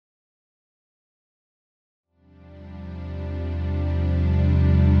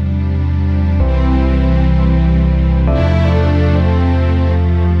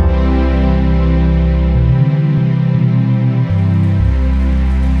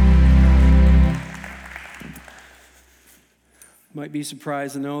Might be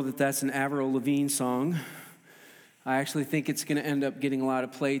surprised to know that that's an Avril Lavigne song. I actually think it's going to end up getting a lot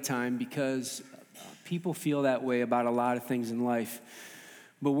of playtime because people feel that way about a lot of things in life.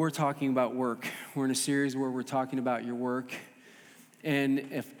 But we're talking about work. We're in a series where we're talking about your work.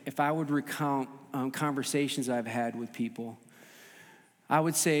 And if I would recount conversations I've had with people, I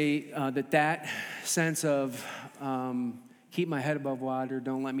would say that sense of keep my head above water,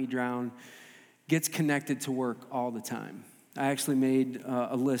 don't let me drown, gets connected to work all the time. I actually made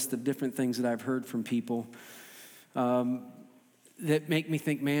a list of different things that I've heard from people that make me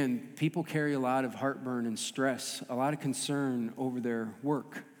think, man, people carry a lot of heartburn and stress, a lot of concern over their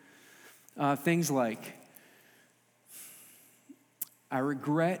work. Things like, I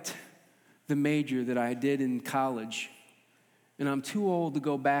regret the major that I did in college, and I'm too old to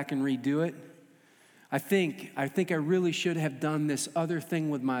go back and redo it. I think I really should have done this other thing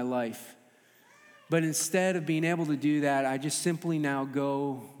with my life. But instead of being able to do that, I just simply now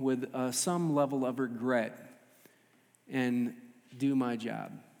go with some level of regret and do my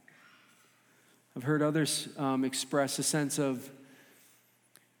job. I've heard others express a sense of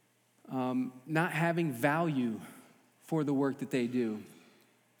not having value for the work that they do.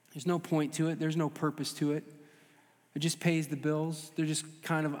 There's no point to it. There's no purpose to it. It just pays the bills. They're just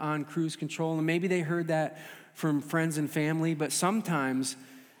kind of on cruise control. And maybe they heard that from friends and family, but sometimes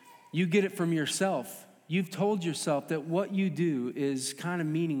you get it from yourself. You've told yourself that what you do is kind of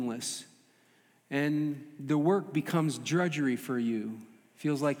meaningless, and the work becomes drudgery for you.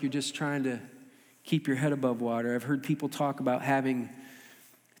 Feels like you're just trying to keep your head above water. I've heard people talk about having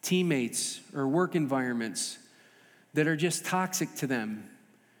teammates or work environments that are just toxic to them,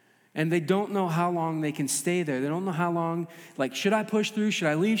 and they don't know how long they can stay there. They don't know how long, like, should I push through? Should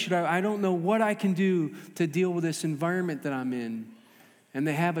I leave? I don't know what I can do to deal with this environment that I'm in. And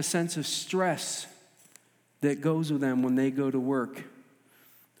they have a sense of stress that goes with them when they go to work.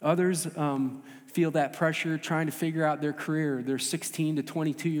 Others feel that pressure trying to figure out their career. They're 16 to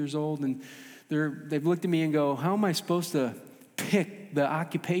 22 years old, and they've looked at me and go, how am I supposed to pick the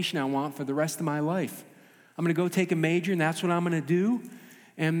occupation I want for the rest of my life? I'm going to go take a major, and that's what I'm going to do?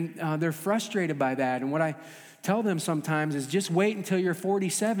 And they're frustrated by that. And what I tell them sometimes is just wait until you're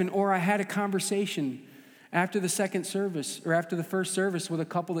 47. Or I had a conversation after the second service or after the first service with a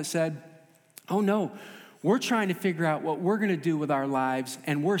couple that said, oh no, we're trying to figure out what we're going to do with our lives,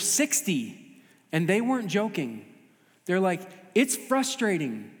 and we're 60. And they weren't joking. They're like, it's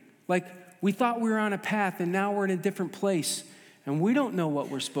frustrating. Like, we thought we were on a path, and now we're in a different place, and we don't know what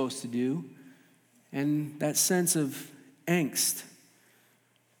we're supposed to do. And that sense of angst.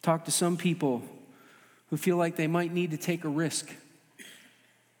 Talk to some people who feel like they might need to take a risk.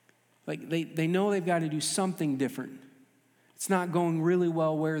 Like they know they've got to do something different. It's not going really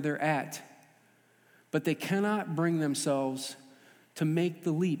well where they're at. But they cannot bring themselves to make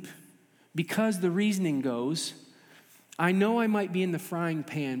the leap because the reasoning goes, I know I might be in the frying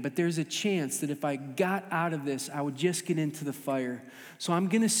pan, but there's a chance that if I got out of this, I would just get into the fire. So I'm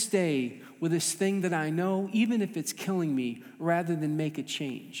going to stay with this thing that I know, even if it's killing me, rather than make a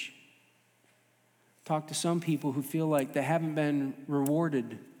change. Talk to some people who feel like they haven't been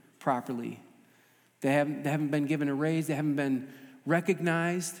rewarded properly. They haven't been given a raise. They haven't been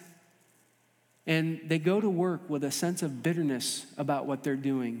recognized. And they go to work with a sense of bitterness about what they're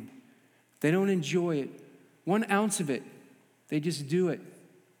doing. They don't enjoy it. 1 ounce of it, they just do it,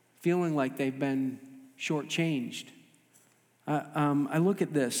 feeling like they've been shortchanged. I look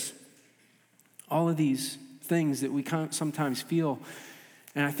at this, all of these things that we sometimes feel,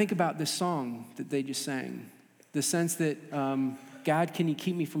 and I think about this song that they just sang. The sense that, God, can you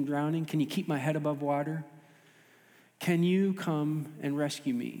keep me from drowning? Can you keep my head above water? Can you come and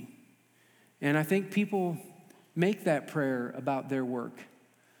rescue me? And I think people make that prayer about their work.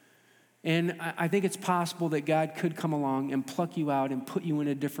 And I think it's possible that God could come along and pluck you out and put you in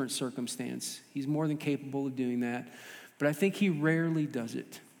a different circumstance. He's more than capable of doing that. But I think he rarely does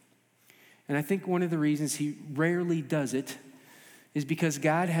it. And I think one of the reasons he rarely does it is because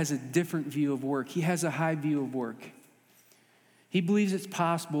God has a different view of work. He has a high view of work. He believes it's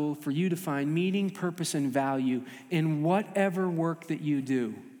possible for you to find meaning, purpose, and value in whatever work that you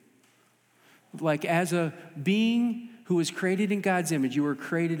do. Like, as a being who was created in God's image, you were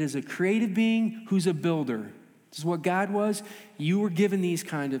created as a creative being who's a builder. This is what God was. You were given these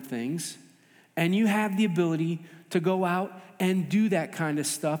kind of things, and you have the ability to go out and do that kind of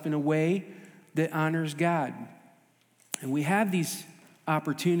stuff in a way that honors God. And we have these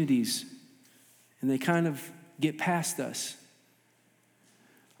opportunities, and they kind of get past us.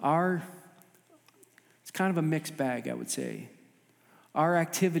 It's kind of a mixed bag, I would say. Our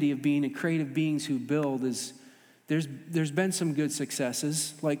activity of being a creative beings who build is there's been some good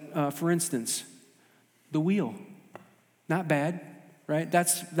successes. Like, for instance, the wheel. Not bad, right?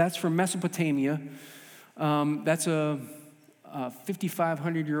 That's from Mesopotamia. That's a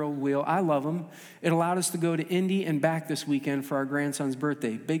 5,500-year-old wheel. I love them. It allowed us to go to Indy and back this weekend for our grandson's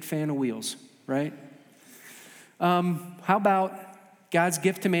birthday. Big fan of wheels, right? How about God's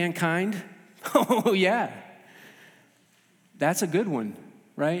gift to mankind? Oh, yeah. That's a good one,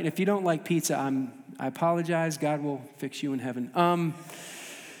 right? If you don't like pizza, I apologize. God will fix you in heaven.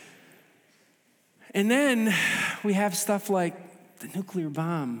 And then we have stuff like the nuclear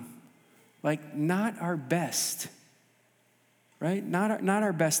bomb, like not our best, right? Not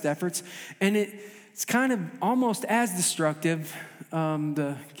our best efforts. And it's kind of almost as destructive,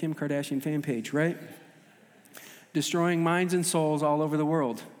 the Kim Kardashian fan page, right? Destroying minds and souls all over the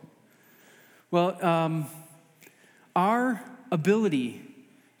world. Well, our ability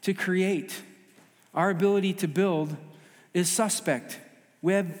to create, our ability to build is suspect.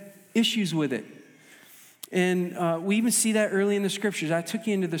 We have issues with it. And we even see that early in the scriptures. I took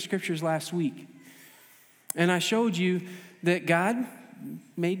you into the scriptures last week. And I showed you that God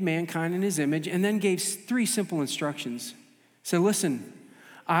made mankind in his image and then gave 3 simple instructions. So listen,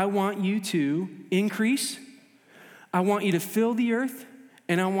 I want you to increase, I want you to fill the earth,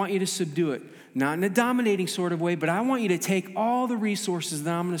 and I want you to subdue it. Not in a dominating sort of way, but I want you to take all the resources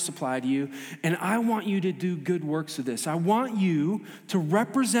that I'm going to supply to you, and I want you to do good works of this. I want you to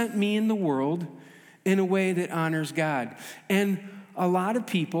represent me in the world in a way that honors God. And a lot of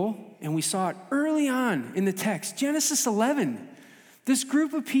people, and we saw it early on in the text, Genesis 11, this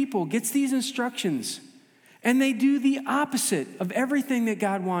group of people gets these instructions, and they do the opposite of everything that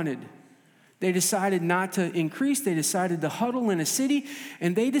God wanted. They decided not to increase. They decided to huddle in a city,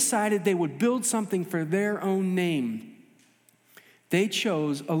 and they decided they would build something for their own name. They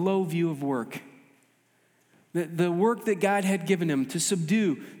chose a low view of work. The work that God had given them to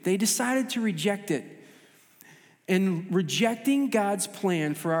subdue, they decided to reject it. And rejecting God's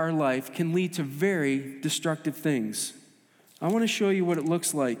plan for our life can lead to very destructive things. I want to show you what it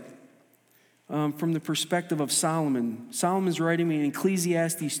looks like from the perspective of Solomon. Solomon's writing in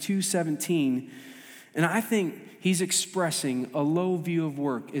Ecclesiastes 2:17, and I think he's expressing a low view of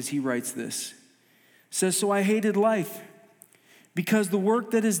work as he writes this. It says, "So I hated life, because the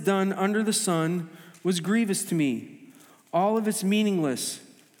work that is done under the sun was grievous to me. All of it's meaningless,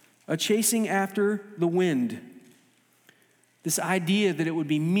 a chasing after the wind." This idea that it would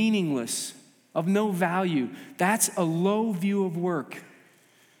be meaningless, of no value, that's a low view of work.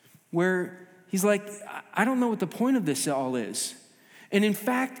 Where he's like, I don't know what the point of this all is. And in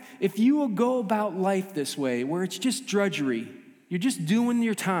fact, if you will go about life this way, where it's just drudgery, you're just doing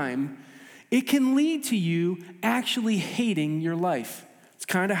your time, it can lead to you actually hating your life. It's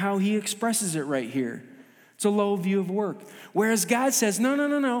kind of how he expresses it right here. It's a low view of work. Whereas God says,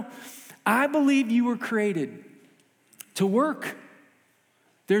 no. I believe you were created to work.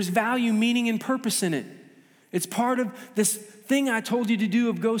 There's value, meaning, and purpose in it. It's part of this thing I told you to do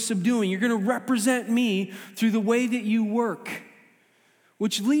of go subduing. You're going to represent me through the way that you work,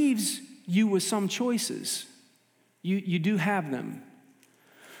 which leaves you with some choices. You do have them.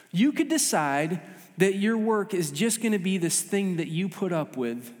 You could decide that your work is just going to be this thing that you put up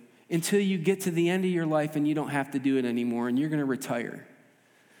with until you get to the end of your life and you don't have to do it anymore and you're going to retire.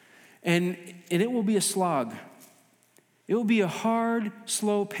 And it will be a slog. It will be a hard,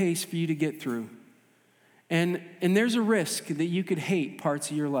 slow pace for you to get through. And there's a risk that you could hate parts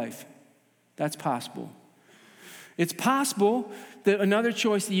of your life. That's possible. It's possible that another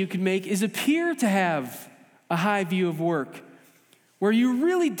choice that you could make is appear to have a high view of work, where you're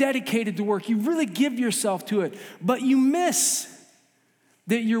really dedicated to work, you really give yourself to it, but you miss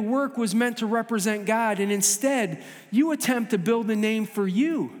that your work was meant to represent God, and instead you attempt to build a name for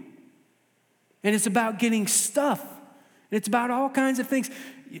you. And it's about getting stuff. It's about all kinds of things.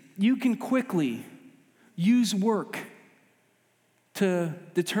 You can quickly use work to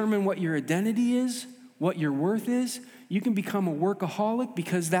determine what your identity is, what your worth is. You can become a workaholic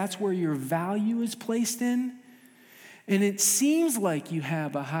because that's where your value is placed in. And it seems like you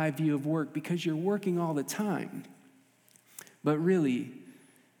have a high view of work because you're working all the time. But really,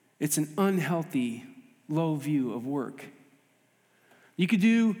 it's an unhealthy, low view of work. You could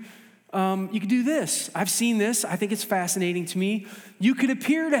do this. I've seen this. I think it's fascinating to me. You could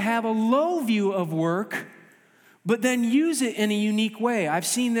appear to have a low view of work, but then use it in a unique way. I've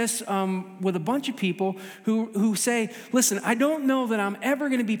seen this with a bunch of people who say, listen, I don't know that I'm ever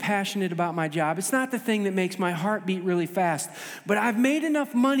going to be passionate about my job. It's not the thing that makes my heart beat really fast, but I've made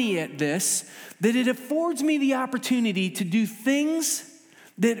enough money at this that it affords me the opportunity to do things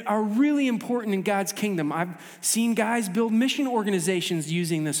that are really important in God's kingdom. I've seen guys build mission organizations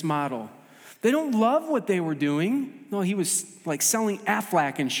using this model. They don't love what they were doing. No, he was like selling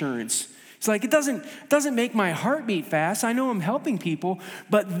Aflac insurance. It's like, it doesn't make my heart beat fast. I know I'm helping people,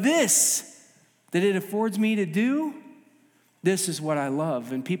 but this that it affords me to do, this is what I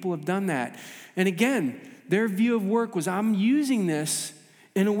love. And people have done that. And again, their view of work was, I'm using this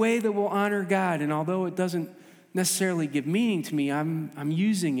in a way that will honor God. And although it doesn't necessarily give meaning to me, I'm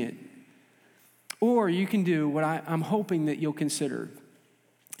using it. Or you can do what I'm hoping that you'll consider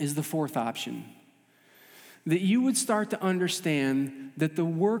is the fourth option. That you would start to understand that the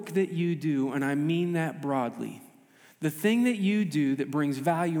work that you do, and I mean that broadly, the thing that you do that brings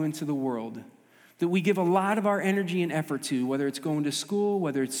value into the world, that we give a lot of our energy and effort to, whether it's going to school,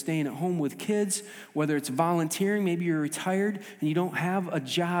 whether it's staying at home with kids, whether it's volunteering, maybe you're retired and you don't have a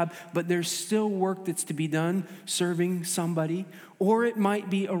job, but there's still work that's to be done serving somebody, or it might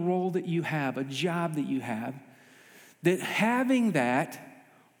be a role that you have, a job that you have, that having that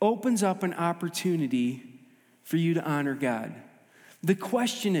opens up an opportunity for you to honor God. The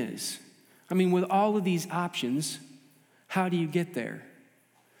question is, with all of these options, how do you get there?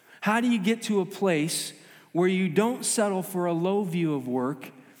 How do you get to a place where you don't settle for a low view of work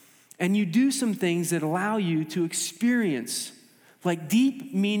and you do some things that allow you to experience like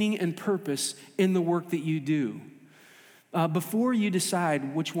deep meaning and purpose in the work that you do? Before you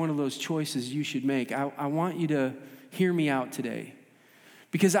decide which one of those choices you should make, I want you to hear me out today.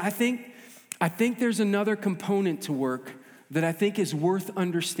 Because I think there's another component to work that I think is worth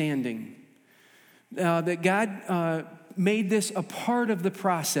understanding. That God made this a part of the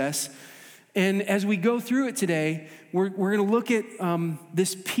process. And as we go through it today, we're going to look at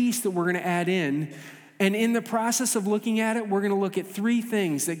this piece that we're going to add in. And in the process of looking at it, we're going to look at three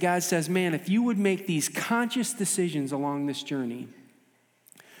things that God says, man, if you would make these conscious decisions along this journey,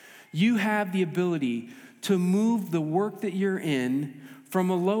 you have the ability to move the work that you're in from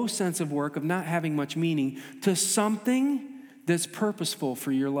a low sense of work, of not having much meaning, to something that's purposeful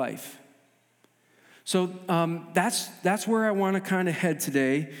for your life. So that's where I want to kind of head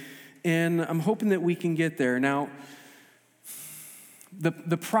today, and I'm hoping that we can get there. Now,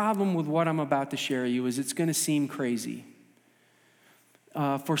 the problem with what I'm about to share you is it's going to seem crazy.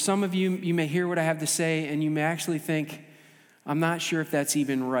 For some of you, you may hear what I have to say, and you may actually think, I'm not sure if that's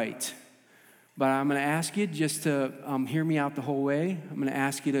even right. But I'm going to ask you just to hear me out the whole way. I'm going to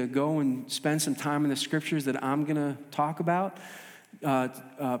ask you to go and spend some time in the scriptures that I'm going to talk about.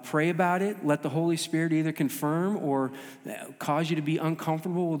 Pray about it. Let the Holy Spirit either confirm or cause you to be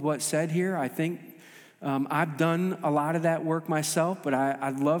uncomfortable with what's said here. I think I've done a lot of that work myself, but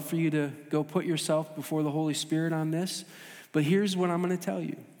I'd love for you to go put yourself before the Holy Spirit on this. But here's what I'm going to tell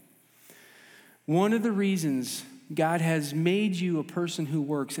you. One of the reasons God has made you a person who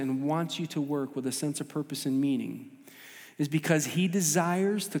works and wants you to work with a sense of purpose and meaning is because he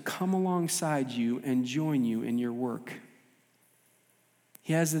desires to come alongside you and join you in your work.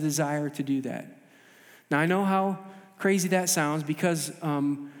 He has the desire to do that. Now, I know how crazy that sounds because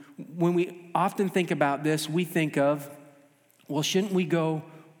when we often think about this, we think of, well, shouldn't we go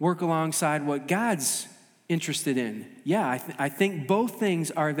work alongside what God's interested in? Yeah, I think both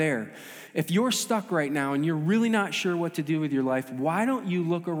things are there. If you're stuck right now and you're really not sure what to do with your life, why don't you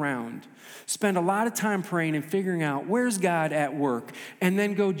look around? Spend a lot of time praying and figuring out where's God at work, and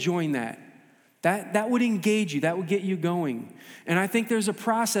then go join that. That would engage you. That would get you going. And I think there's a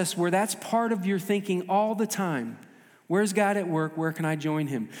process where that's part of your thinking all the time. Where's God at work? Where can I join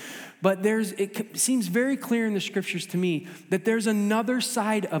him? But it seems very clear in the scriptures to me that there's another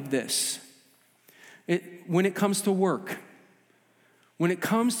side of this. When it comes to work, when it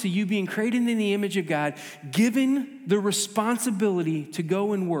comes to you being created in the image of God, given the responsibility to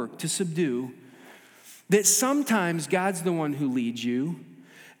go and work, to subdue, that sometimes God's the one who leads you,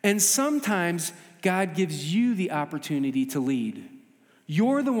 and sometimes God gives you the opportunity to lead.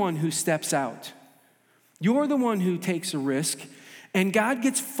 You're the one who steps out. You're the one who takes a risk, and God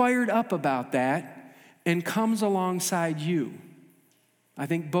gets fired up about that and comes alongside you. I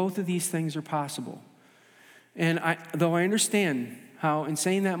think both of these things are possible. And though I understand how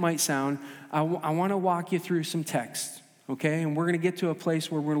insane that might sound, I want to walk you through some text, okay? And we're going to get to a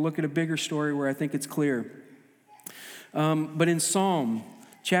place where we're going to look at a bigger story where I think it's clear. But in Psalm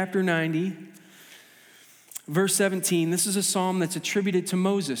chapter 90, verse 17, this is a psalm that's attributed to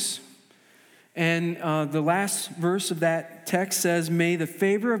Moses. And the last verse of that text says, "May the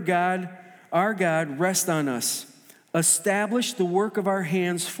favor of God, our God, rest on us. Establish the work of our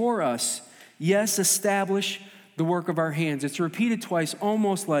hands for us. Yes, establish the work of our hands." It's repeated twice,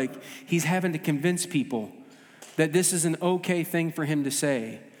 almost like he's having to convince people that this is an okay thing for him to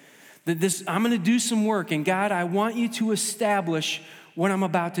say. That I'm going to do some work, and God, I want you to establish what I'm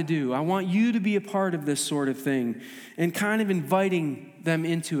about to do. I want you to be a part of this sort of thing, and kind of inviting them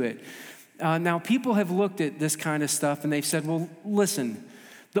into it. Now, people have looked at this kind of stuff, and they've said, well, listen,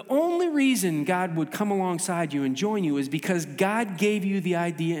 the only reason God would come alongside you and join you is because God gave you the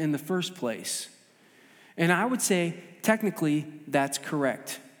idea in the first place. And I would say, technically, that's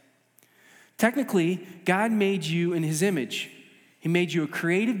correct. Technically, God made you in his image. He made you a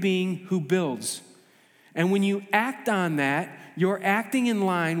creative being who builds. And when you act on that, you're acting in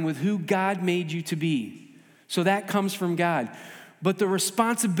line with who God made you to be. So that comes from God. But the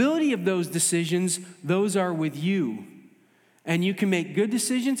responsibility of those decisions, those are with you. And you can make good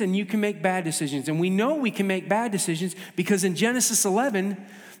decisions and you can make bad decisions. And we know we can make bad decisions because in Genesis 11,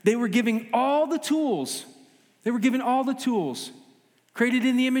 they were given all the tools. Created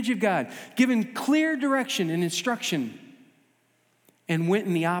in the image of God, given clear direction and instruction, and went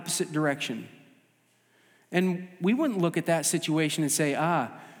in the opposite direction. And we wouldn't look at that situation and say,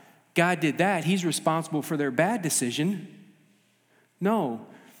 God did that. He's responsible for their bad decision. No,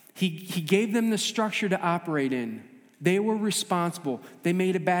 he gave them the structure to operate in. They were responsible. They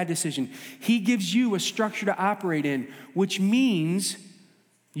made a bad decision. He gives you a structure to operate in, which means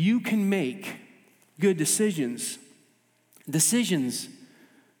you can make good decisions. Decisions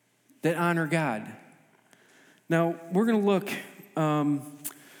that honor God. Now, we're going to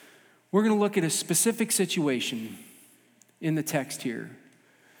look at a specific situation in the text here.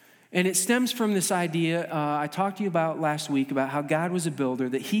 And it stems from this idea I talked to you about last week about how God was a builder,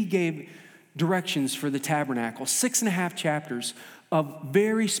 that he gave directions for the tabernacle, 6.5 chapters of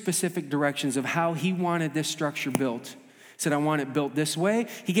very specific directions of how he wanted this structure built. He said, I want it built this way.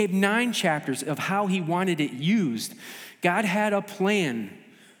 He gave 9 chapters of how he wanted it used. God had a plan,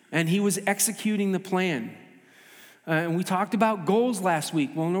 and he was executing the plan. And we talked about goals last week.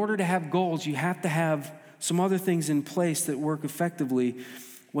 Well, in order to have goals, you have to have some other things in place that work effectively.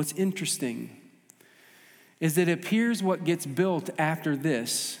 What's interesting is that it appears what gets built after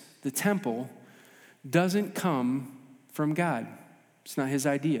this, the temple, doesn't come from God. It's not his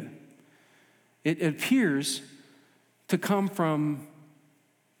idea. It appears to come from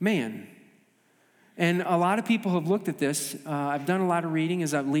man. And a lot of people have looked at this. I've done a lot of reading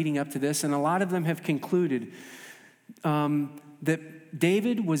as I'm leading up to this, and a lot of them have concluded that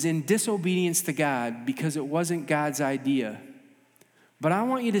David was in disobedience to God because it wasn't God's idea. But I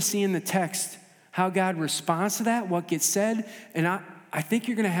want you to see in the text how God responds to that, what gets said, and I think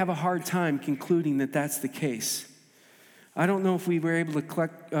you're going to have a hard time concluding that that's the case. I don't know if we were able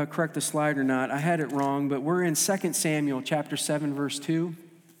to correct the slide or not. I had it wrong, but we're in 2 Samuel chapter 7, verse 2.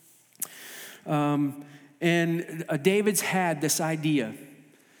 And David's had this idea,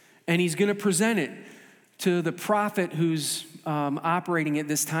 and he's going to present it to the prophet who's operating at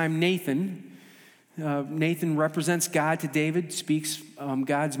this time, Nathan. Nathan represents God to David, speaks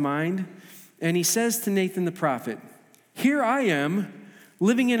God's mind. And he says to Nathan the prophet, "Here I am,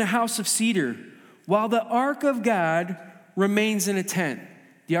 living in a house of cedar, while the ark of God remains in a tent."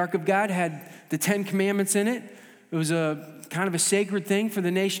 The ark of God had the 10 commandments in it. It was a kind of a sacred thing for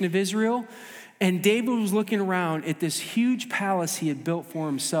the nation of Israel. And David was looking around at this huge palace he had built for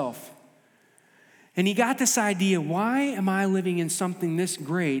himself. And he got this idea, why am I living in something this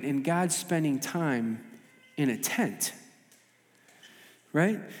great and God's spending time in a tent?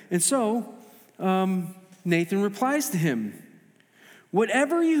 Right? And so Nathan replies to him,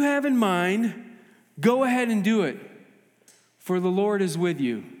 "Whatever you have in mind, go ahead and do it, for the Lord is with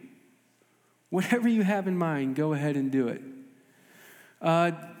you." Whatever you have in mind, go ahead and do it.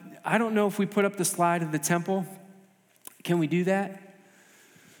 I don't know if we put up the slide of the temple. Can we do that?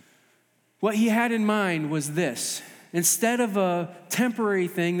 What he had in mind was this. Instead of a temporary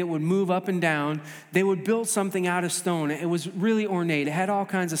thing that would move up and down, they would build something out of stone. It was really ornate. It had all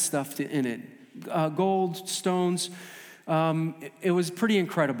kinds of stuff in it. Gold, stones. It was pretty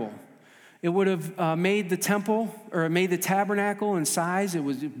incredible. It would have made the temple, or made the tabernacle in size. It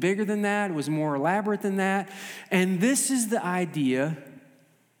was bigger than that. It was more elaborate than that. And this is the idea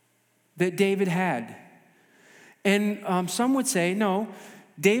that David had. And some would say, no,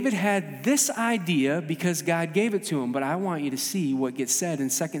 David had this idea because God gave it to him. But I want you to see what gets said in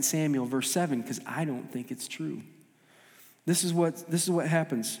 2 Samuel verse 7, because I don't think it's true. This is what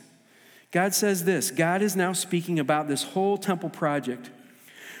happens. God says this. God is now speaking about this whole temple project.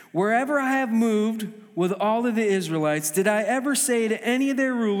 "Wherever I have moved with all of the Israelites, did I ever say to any of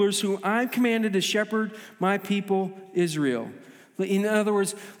their rulers whom I commanded to shepherd my people Israel?" In other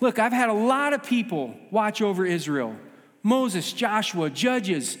words, look, I've had a lot of people watch over Israel. Moses, Joshua,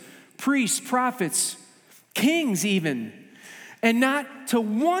 judges, priests, prophets, kings even. And not to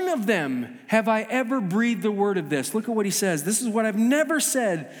one of them have I ever breathed the word of this. Look at what he says. This is what I've never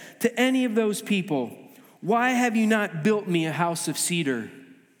said to any of those people. Why have you not built me a house of cedar? It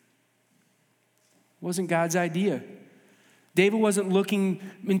wasn't God's idea. David wasn't looking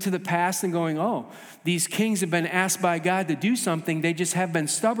into the past and going, oh, these kings have been asked by God to do something. They just have been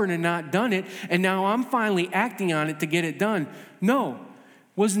stubborn and not done it. And now I'm finally acting on it to get it done. No,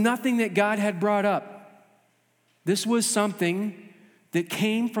 was nothing that God had brought up. This was something that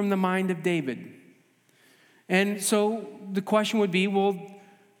came from the mind of David. And so the question would be, well,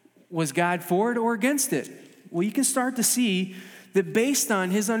 was God for it or against it? Well, you can start to see that based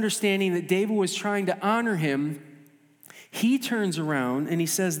on his understanding that David was trying to honor him, he turns around and he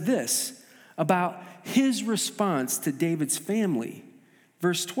says this about his response to David's family.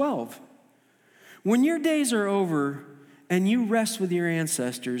 Verse 12, when your days are over and you rest with your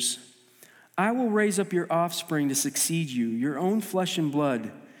ancestors, I will raise up your offspring to succeed you, your own flesh and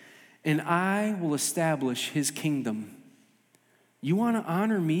blood, and I will establish his kingdom. You want to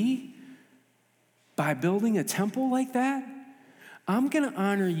honor me by building a temple like that? I'm going to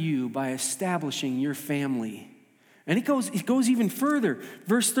honor you by establishing your family. And it goes even further.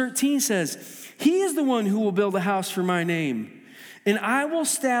 Verse 13 says, he is the one who will build a house for my name, and I will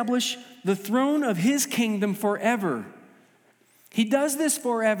establish the throne of his kingdom forever. He does this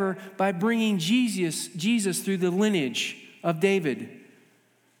forever by bringing Jesus through the lineage of David.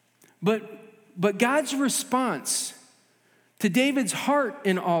 But God's response to David's heart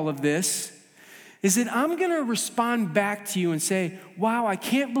in all of this is that I'm going to respond back to you and say, wow, I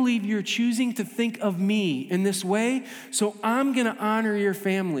can't believe you're choosing to think of me in this way, so I'm going to honor your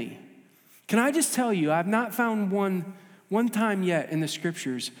family. Can I just tell you, I've not found one time yet in the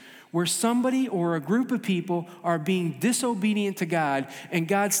scriptures where somebody or a group of people are being disobedient to God and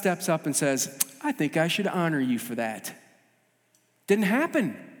God steps up and says, I think I should honor you for that. Didn't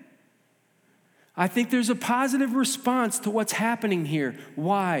happen. I think there's a positive response to what's happening here.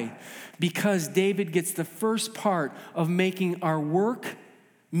 Why? Because David gets the first part of making our work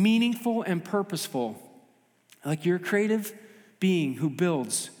meaningful and purposeful. Like you're a creative being who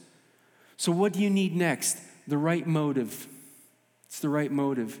builds. So what do you need next? The right motive. It's the right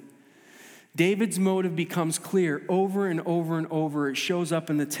motive. David's motive becomes clear over and over and over. It shows up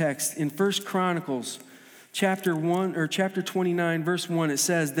in the text. In 1 Chronicles chapter 29, verse 1, it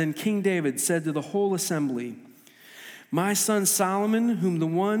says, then King David said to the whole assembly, my son Solomon,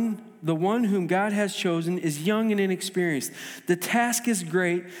 the one whom God has chosen, is young and inexperienced. The task is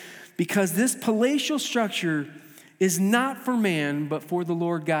great because this palatial structure is not for man, but for the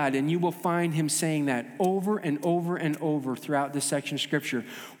Lord God. And you will find him saying that over and over and over throughout this section of scripture.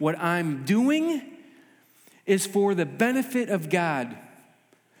 What I'm doing is for the benefit of God.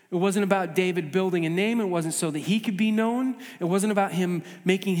 It wasn't about David building a name. It wasn't so that he could be known. It wasn't about him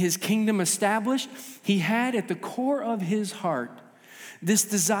making his kingdom established. He had at the core of his heart this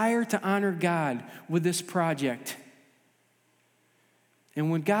desire to honor God with this project. And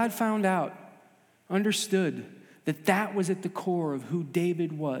when God found out, understood that was at the core of who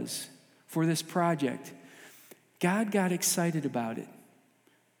David was for this project, God got excited about it.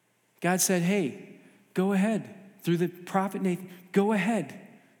 God said, hey, go ahead. Through the prophet Nathan, go ahead.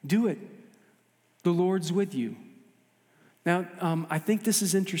 Do it. The Lord's with you. Now, I think this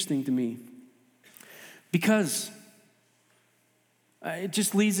is interesting to me because it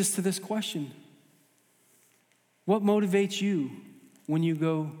just leads us to this question. What motivates you when you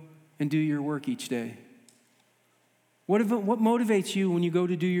go and do your work each day? What motivates you when you go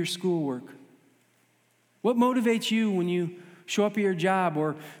to do your schoolwork? What motivates you when you show up at your job,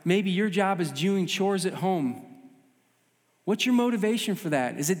 or maybe your job is doing chores at home? What's your motivation for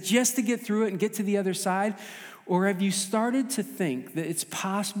that? Is it just to get through it and get to the other side? Or have you started to think that it's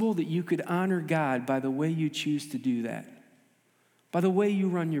possible that you could honor God by the way you choose to do that? By the way you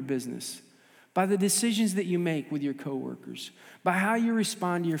run your business? By the decisions that you make with your coworkers? By how you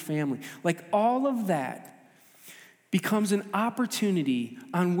respond to your family? Like all of that becomes an opportunity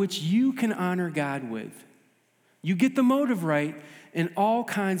on which you can honor God with. You get the motive right, and all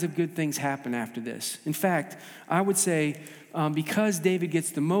kinds of good things happen after this. In fact, I would say because David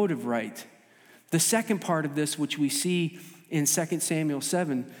gets the motive right, the second part of this, which we see in 2 Samuel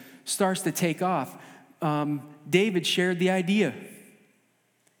 7, starts to take off. David shared the idea.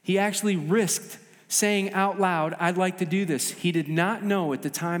 He actually risked saying out loud, I'd like to do this. He did not know at the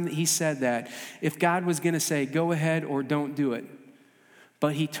time that he said that if God was going to say, go ahead or don't do it.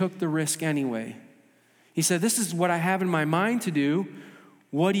 But he took the risk anyway. He said, this is what I have in my mind to do.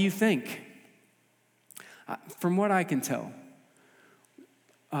 What do you think? From what I can tell,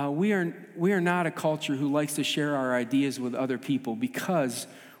 we are not a culture who likes to share our ideas with other people because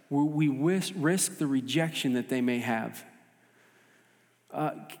we risk the rejection that they may have.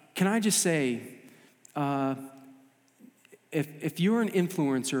 Can I just say, if you're an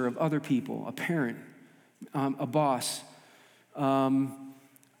influencer of other people, a parent, a boss, an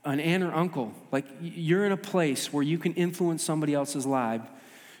aunt or uncle, like you're in a place where you can influence somebody else's life,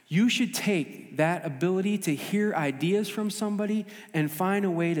 you should take that ability to hear ideas from somebody and find a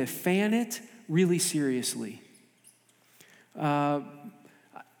way to fan it really seriously.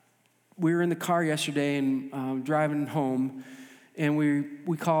 We were in the car yesterday and driving home, and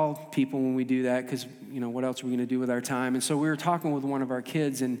we call people when we do that because, what else are we going to do with our time? And so we were talking with one of our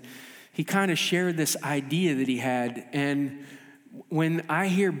kids, and he kind of shared this idea that he had. And when I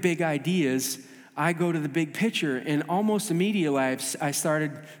hear big ideas, I go to the big picture, and almost immediately I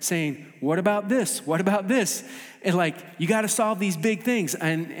started saying, what about this? What about this? And you got to solve these big things.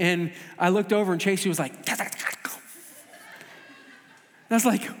 And I looked over, and Tracy was like, and I was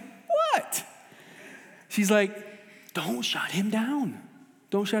like, what? She's like, don't shut him down.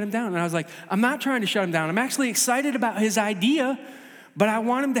 Don't shut him down. And I was like, I'm not trying to shut him down. I'm actually excited about his idea, but I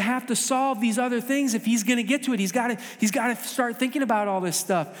want him to have to solve these other things if he's going to get to it. He's got to start thinking about all this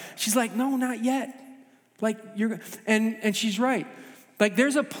stuff. She's like, no, not yet. And she's right.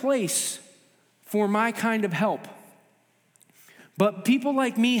 There's a place for my kind of help. But people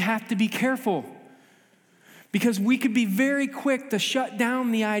like me have to be careful because we could be very quick to shut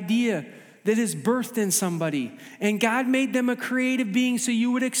down the idea that is birthed in somebody. And God made them a creative being, so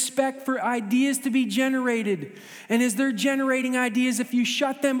you would expect for ideas to be generated. And as they're generating ideas, if you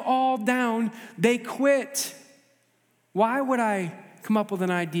shut them all down, they quit. Why would I come up with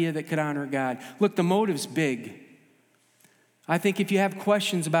an idea that could honor God? Look, the motive's big. I think if you have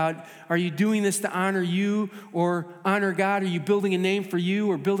questions about, are you doing this to honor you or honor God? Are you building a name for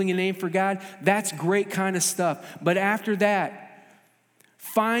you or building a name for God? That's great kind of stuff. But after that,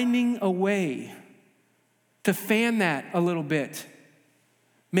 finding a way to fan that a little bit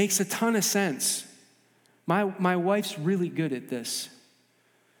makes a ton of sense. My wife's really good at this.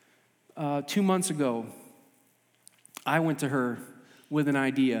 2 months ago, I went to her with an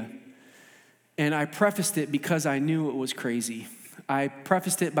idea, and I prefaced it because I knew it was crazy. I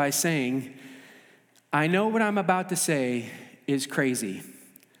prefaced it by saying, I know what I'm about to say is crazy.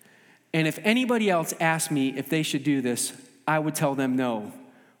 And if anybody else asked me if they should do this, I would tell them no.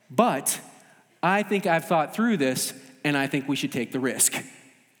 But I think I've thought through this, and I think we should take the risk,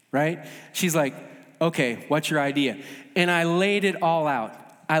 right? She's like, okay, what's your idea? And I laid it all out.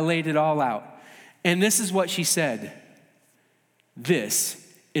 And this is what she said. This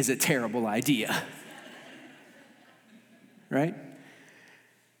is a terrible idea. Right?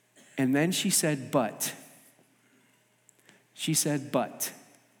 And then she said, but. She said, but.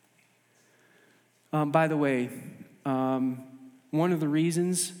 By the way, one of the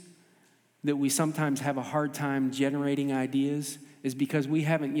reasons that we sometimes have a hard time generating ideas is because we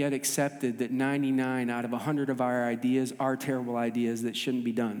haven't yet accepted that 99 out of 100 of our ideas are terrible ideas that shouldn't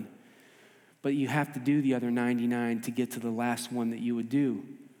be done. But you have to do the other 99 to get to the last one that you would do.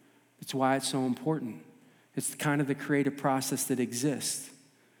 That's why it's so important. It's kind of the creative process that exists.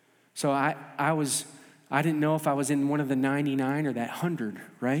 So I didn't know if I was in one of the 99 or that 100,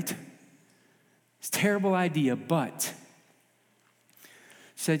 right? It's a terrible idea, but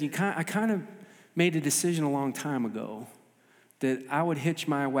said I kind of made a decision a long time ago that I would hitch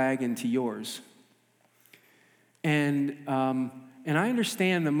my wagon to yours. And I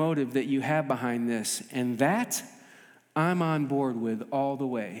understand the motive that you have behind this, and that I'm on board with all the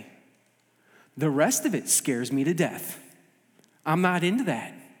way. The rest of it scares me to death. I'm not into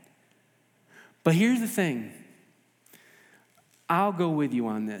that. But here's the thing. I'll go with you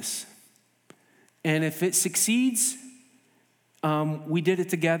on this. And if it succeeds, we did it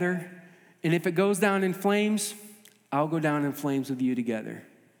together. And if it goes down in flames, I'll go down in flames with you together.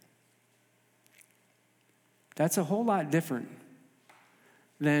 That's a whole lot different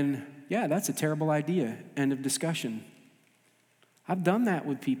than, yeah, that's a terrible idea, end of discussion. I've done that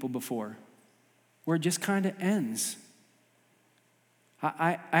with people before, where it just kind of ends.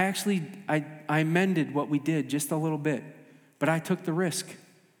 I actually mended what we did just a little bit, but I took the risk.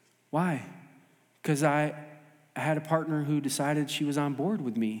 Why? Because I had a partner who decided she was on board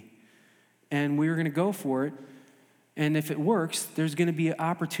with me, and we were going to go for it. And if it works, there's going to be an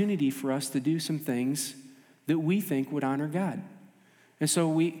opportunity for us to do some things that we think would honor God. And so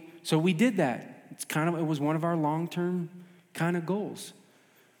we did that. It was one of our long-term kind of goals.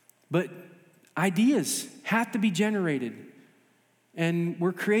 But ideas have to be generated. And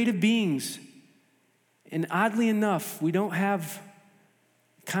we're creative beings. And oddly enough, we don't have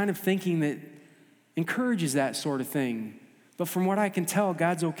kind of thinking that encourages that sort of thing. But from what I can tell,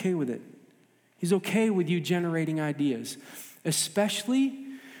 God's okay with it. He's okay with you generating ideas, especially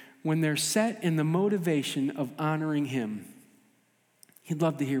when they're set in the motivation of honoring him. He'd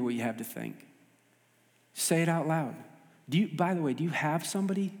love to hear what you have to think. Say it out loud. By the way, do you have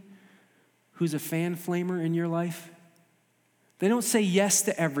somebody who's a fan flamer in your life? They don't say yes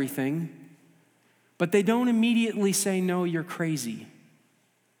to everything, but they don't immediately say, no, you're crazy.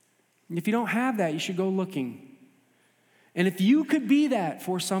 And if you don't have that, you should go looking. And if you could be that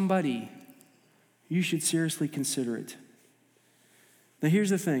for somebody, you should seriously consider it. Now here's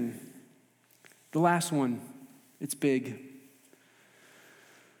the thing. The last one, it's big.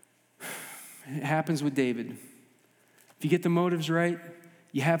 It happens with David. If you get the motives right,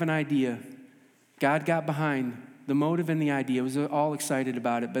 you have an idea. God got behind the motive and the idea, was all excited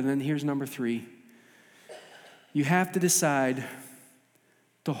about it. But then here's number 3. You have to decide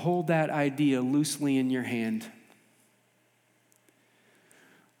to hold that idea loosely in your hand.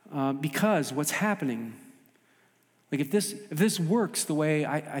 Because what's happening, like if this works the way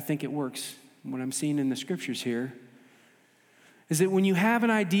I think it works, what I'm seeing in the scriptures here, is that when you have an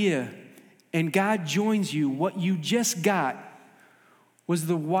idea and God joins you, what you just got was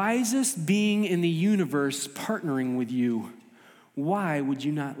the wisest being in the universe partnering with you. Why would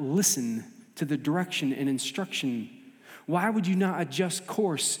you not listen to the direction and instruction? Why would you not adjust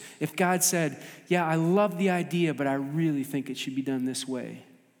course if God said, yeah, I love the idea, but I really think it should be done this way?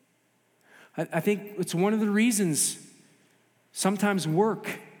 I think it's one of the reasons sometimes work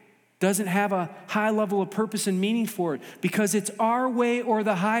doesn't have a high level of purpose and meaning for it, because it's our way or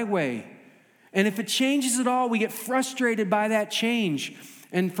the highway. And if it changes at all, we get frustrated by that change.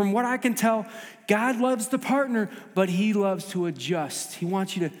 And from what I can tell, God loves to partner, but he loves to adjust. He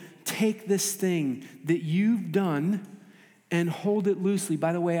wants you to take this thing that you've done and hold it loosely.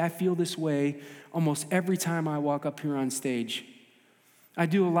 By the way, I feel this way almost every time I walk up here on stage. I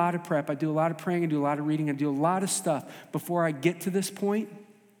do a lot of prep. I do a lot of praying. I do a lot of reading. I do a lot of stuff before I get to this point.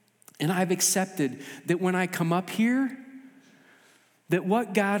 And I've accepted that when I come up here, that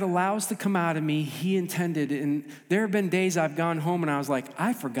what God allows to come out of me, he intended. And there have been days I've gone home and I was like,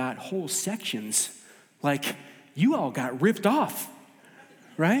 I forgot whole sections. Like, you all got ripped off,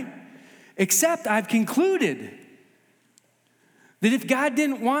 right? Except I've concluded that if God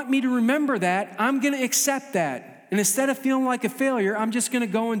didn't want me to remember that, I'm going to accept that. And instead of feeling like a failure, I'm just going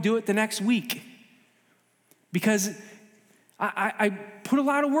to go and do it the next week. Because I put a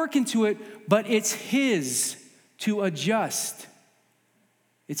lot of work into it, but it's his to adjust.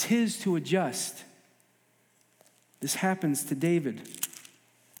 It's his to adjust. This happens to David.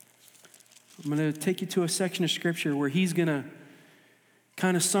 I'm going to take you to a section of scripture where he's going to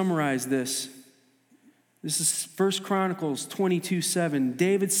kind of summarize this. This is 1 Chronicles 22:7.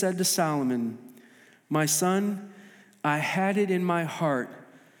 David said to Solomon, my son, I had it in my heart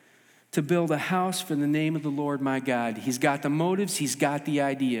to build a house for the name of the Lord my God. He's got the motives, he's got the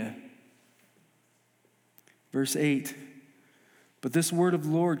idea. Verse 8, but this word of the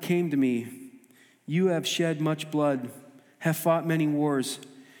Lord came to me. You have shed much blood, have fought many wars.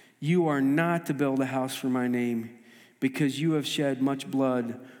 You are not to build a house for my name, because you have shed much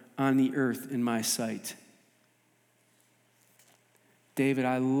blood on the earth in my sight. David,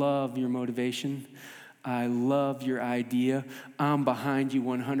 I love your motivation. I love your idea. I'm behind you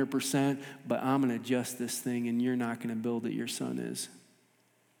 100%, but I'm going to adjust this thing and you're not going to build it. Your son is.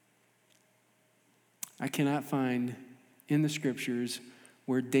 I cannot find in the scriptures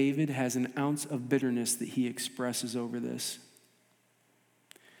where David has an ounce of bitterness that he expresses over this.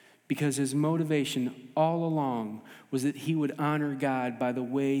 Because his motivation all along was that he would honor God by the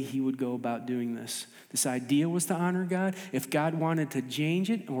way he would go about doing this. This idea was to honor God. If God wanted to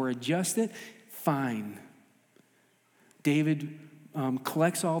change it or adjust it, fine. David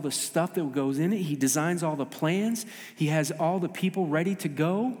collects all the stuff that goes in it. He designs all the plans. He has all the people ready to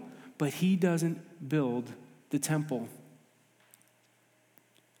go, but he doesn't build the temple.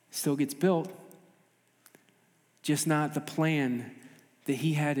 Still gets built, just not the plan that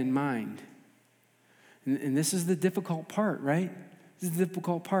he had in mind. And this is the difficult part, right? This is the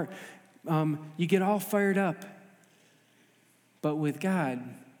difficult part. You get all fired up, but with God,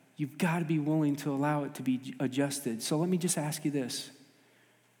 you've got to be willing to allow it to be adjusted. So let me just ask you this.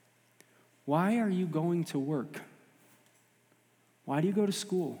 Why are you going to work? Why do you go to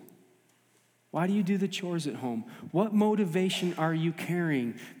school? Why do you do the chores at home? What motivation are you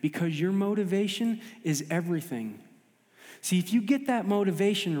carrying? Because your motivation is everything. See, if you get that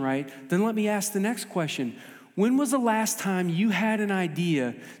motivation right, then let me ask the next question. When was the last time you had an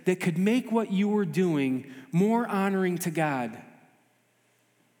idea that could make what you were doing more honoring to God?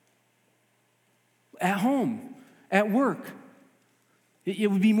 at home, at work.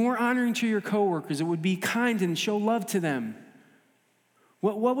 It would be more honoring to your coworkers. It would be kind and show love to them.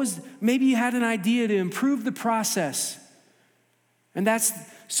 Maybe you had an idea to improve the process. And that's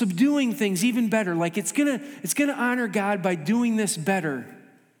subduing things even better. Like it's gonna honor God by doing this better.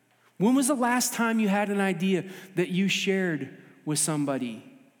 When was the last time you had an idea that you shared with somebody?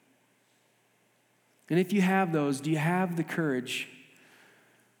 And if you have those, do you have the courage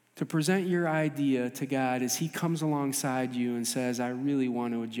to present your idea to God as he comes alongside you and says, I really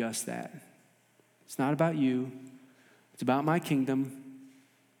want to adjust that. It's not about you. It's about my kingdom.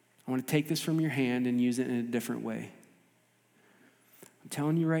 I want to take this from your hand and use it in a different way. I'm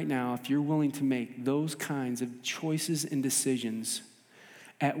telling you right now, if you're willing to make those kinds of choices and decisions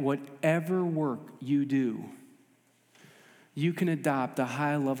at whatever work you do, you can adopt a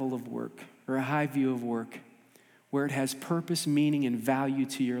high level of work or a high view of work where it has purpose, meaning, and value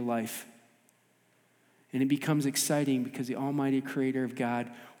to your life. And it becomes exciting because the almighty creator of God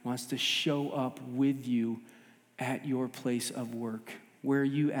wants to show up with you at your place of work, where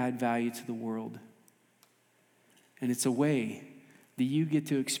you add value to the world. And it's a way that you get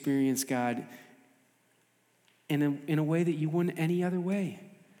to experience God in a way that you wouldn't any other way.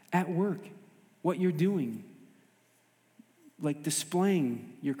 At work, what you're doing, like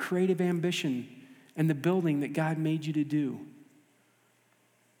displaying your creative ambition and the building that God made you to do.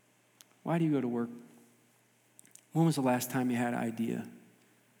 Why do you go to work? When was the last time you had an idea?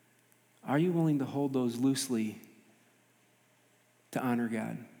 Are you willing to hold those loosely to honor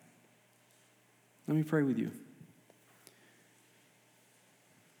God? Let me pray with you.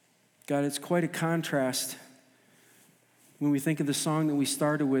 God, it's quite a contrast when we think of the song that we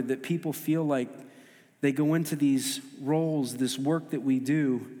started with, that people feel like they go into these roles, this work that we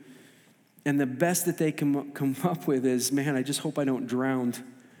do, and the best that they can come up with is, man, I just hope I don't drown.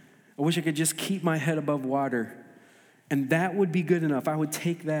 I wish I could just keep my head above water. And that would be good enough. I would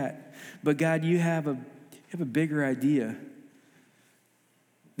take that. But God, you have a bigger idea.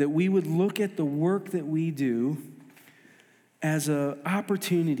 That we would look at the work that we do as an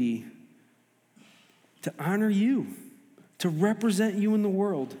opportunity to honor you, to represent you in the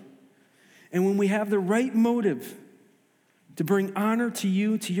world. And when we have the right motive to bring honor to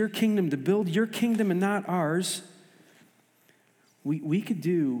you, to your kingdom, to build your kingdom and not ours, we could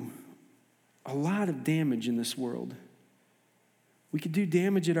do a lot of damage in this world. We could do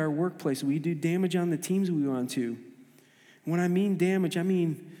damage at our workplace. We could do damage on the teams we want to. When I mean damage, I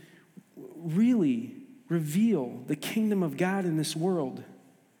mean really reveal the kingdom of God in this world.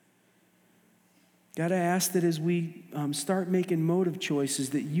 God, I ask that as we start making motive choices,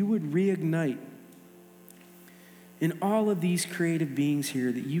 that you would reignite in all of these creative beings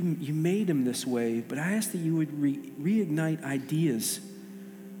here, that you made them this way, but I ask that you would reignite ideas.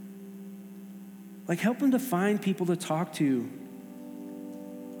 Like help them to find people to talk to.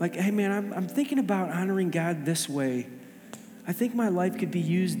 Like, hey man, I'm thinking about honoring God this way. I think my life could be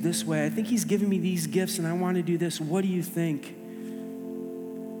used this way. I think he's given me these gifts and I want to do this. What do you think?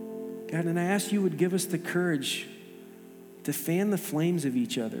 God, and I ask you would give us the courage to fan the flames of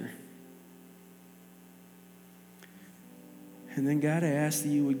each other. And then, God, I ask that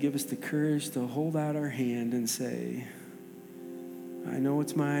you would give us the courage to hold out our hand and say, I know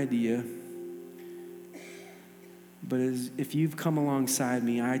it's my idea, but if you've come alongside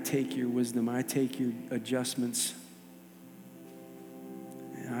me, I take your wisdom, I take your adjustments,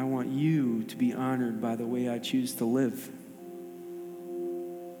 and I want you to be honored by the way I choose to live.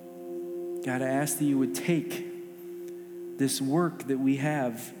 God, I ask that you would take this work that we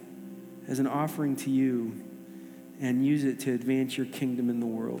have as an offering to you and use it to advance your kingdom in the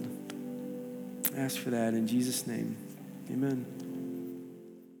world. I ask for that in Jesus' name. Amen.